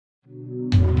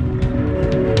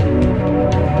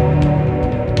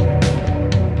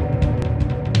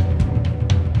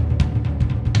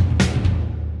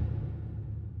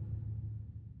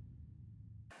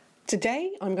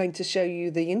Today I'm going to show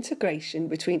you the integration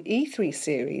between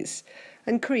E3.series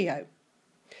and Creo.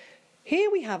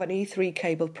 Here we have an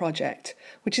E3.cable project,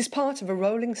 which is part of a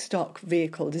rolling stock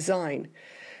vehicle design.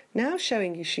 Now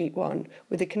showing you sheet 1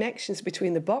 with the connections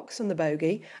between the box on the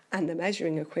bogie and the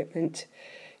measuring equipment.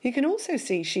 You can also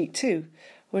see sheet 2.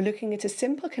 We're looking at a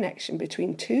simple connection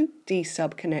between two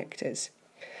D-sub connectors.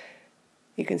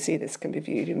 You can see this can be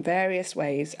viewed in various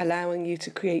ways, allowing you to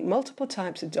create multiple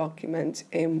types of documents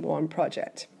in one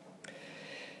project.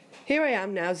 Here I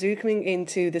am now zooming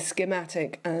into the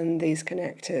schematic and these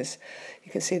connectors.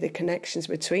 You can see the connections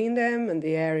between them and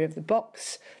the area of the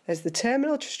box. There's the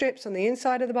terminal strips on the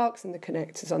inside of the box and the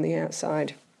connectors on the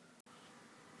outside.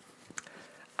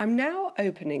 I'm now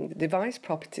opening the device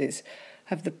properties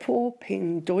of the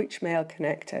 4-pin Deutsch Mail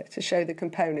connector to show the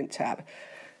component tab.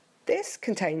 This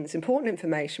contains important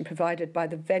information provided by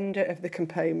the vendor of the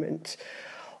component.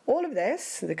 All of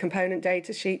this, the component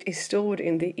data sheet, is stored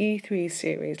in the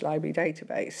E3.series library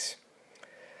database.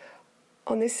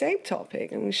 On this same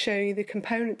topic, I'm going to show you the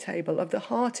component table of the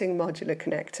Harting modular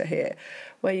connector here,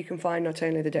 where you can find not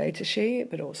only the data sheet,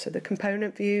 but also the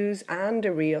component views and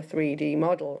a real 3D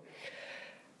model.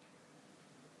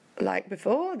 Like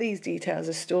before, these details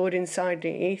are stored inside the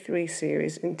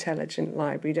E3.series Intelligent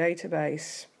Library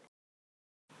database.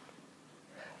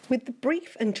 With the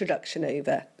brief introduction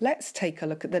over, let's take a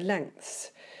look at the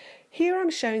lengths. Here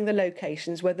I'm showing the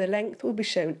locations where the length will be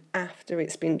shown after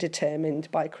it's been determined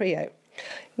by Creo.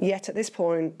 Yet at this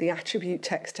point, the attribute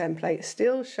text template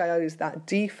still shows that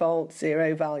default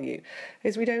 0 value,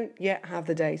 as we don't yet have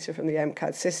the data from the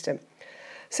MCAD system.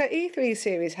 So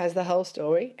E3.series has the whole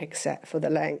story, except for the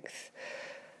length.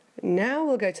 Now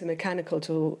we'll go to the mechanical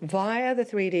tool via the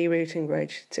 3D routing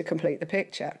bridge to complete the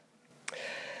picture.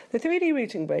 The 3D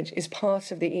routing bridge is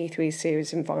part of the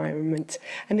E3.series environment,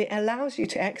 and it allows you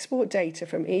to export data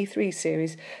from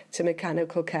E3.series to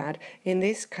mechanical CAD, in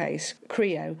this case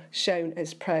Creo, shown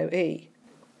as ProE.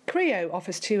 Creo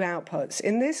offers two outputs.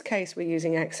 In this case we're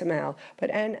using XML,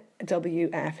 but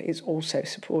NWF is also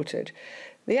supported.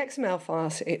 The XML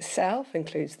file itself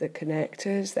includes the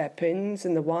connectors, their pins,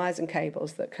 and the wires and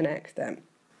cables that connect them.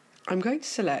 I'm going to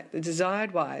select the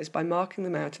desired wires by marking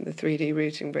them out in the 3D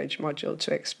routing bridge module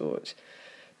to export.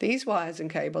 These wires and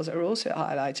cables are also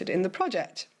highlighted in the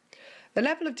project. The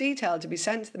level of detail to be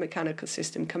sent to the mechanical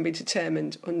system can be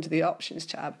determined under the Options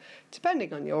tab,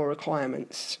 depending on your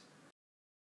requirements.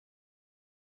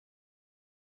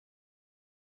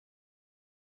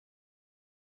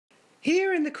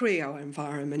 Here in the Creo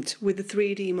environment, with the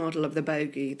 3D model of the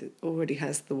bogie that already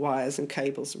has the wires and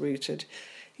cables routed,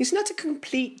 it's not a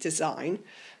complete design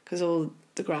because all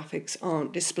the graphics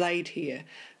aren't displayed here,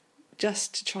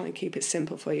 just to try and keep it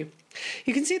simple for you.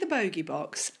 You can see the bogie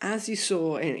box as you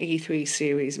saw in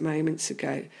E3.series moments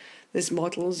ago. There's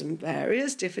models and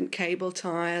various different cable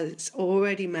tiles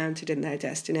already mounted in their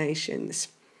destinations.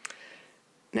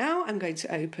 Now I'm going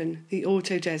to open the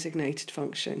auto-designated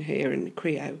function here in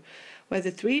Creo, where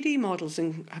the 3D models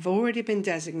have already been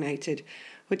designated,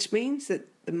 which means that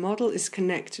the model is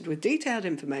connected with detailed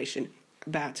information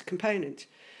about a component.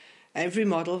 Every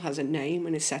model has a name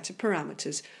and a set of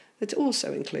parameters that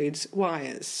also includes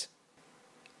wires.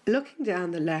 Looking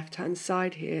down the left-hand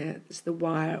side here is the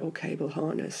wire or cable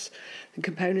harness. The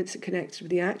components are connected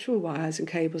with the actual wires and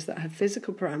cables that have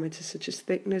physical parameters such as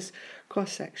thickness,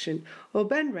 cross-section, or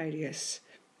bend radius.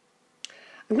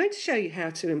 I'm going to show you how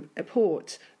to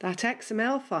import that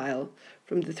XML file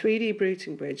from the 3D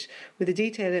routing bridge with the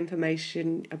detailed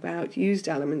information about used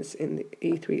elements in the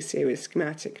E3.series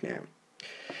schematic now.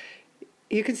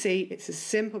 You can see it's a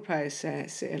simple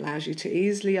process. It allows you to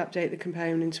easily update the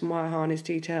component and wire harness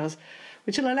details,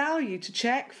 which will allow you to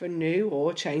check for new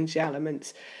or changed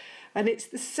elements. And it's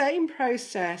the same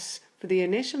process for the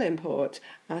initial import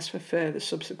as for further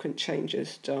subsequent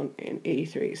changes done in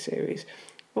E3.series,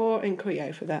 or in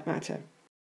Creo for that matter.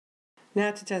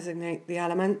 Now to designate the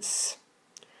elements,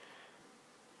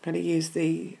 I'm going to use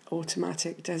the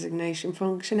automatic designation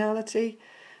functionality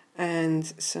and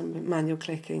some manual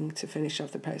clicking to finish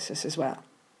off the process as well.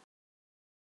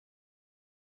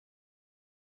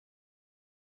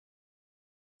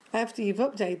 After you've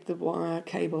updated the wire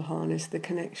cable harness, the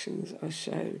connections are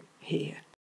shown here.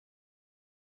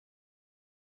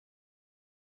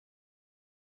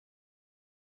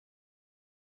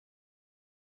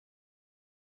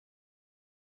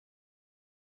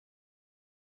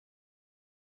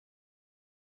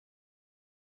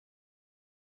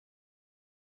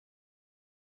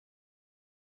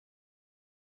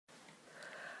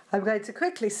 I'm going to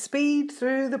quickly speed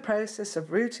through the process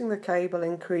of routing the cable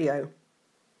in Creo.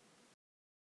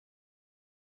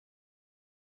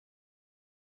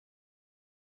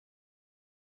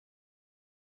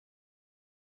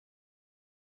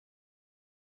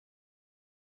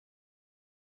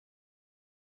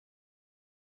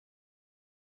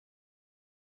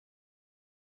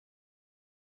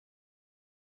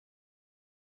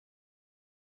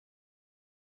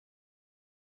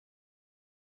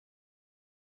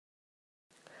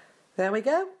 There we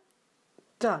go.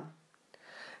 Done.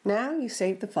 Now you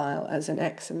save the file as an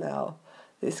XML.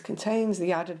 This contains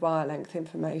the added wire length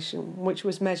information, which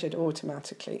was measured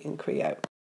automatically in Creo.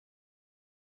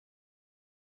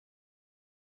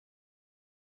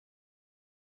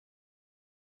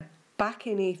 Back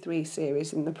in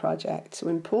E3.series in the project, to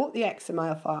import the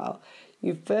XML file,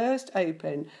 you first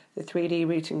open the 3D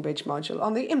routing bridge module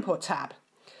on the Import tab.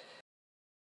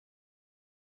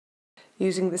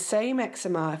 Using the same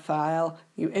XML file,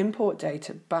 you import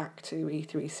data back to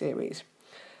E3.series.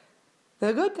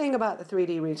 The good thing about the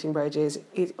 3D routing bridge is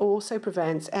it also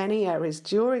prevents any errors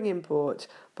during import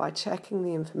by checking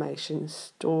the information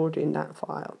stored in that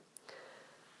file.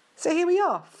 So here we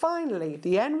are. Finally,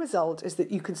 the end result is that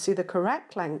you can see the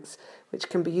correct lengths which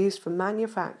can be used for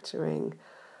manufacturing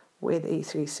with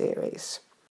E3.series.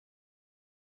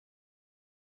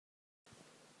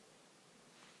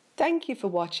 Thank you for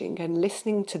watching and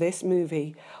listening to this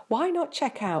movie. Why not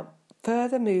check out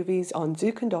further movies on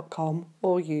Zuken.com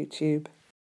or YouTube?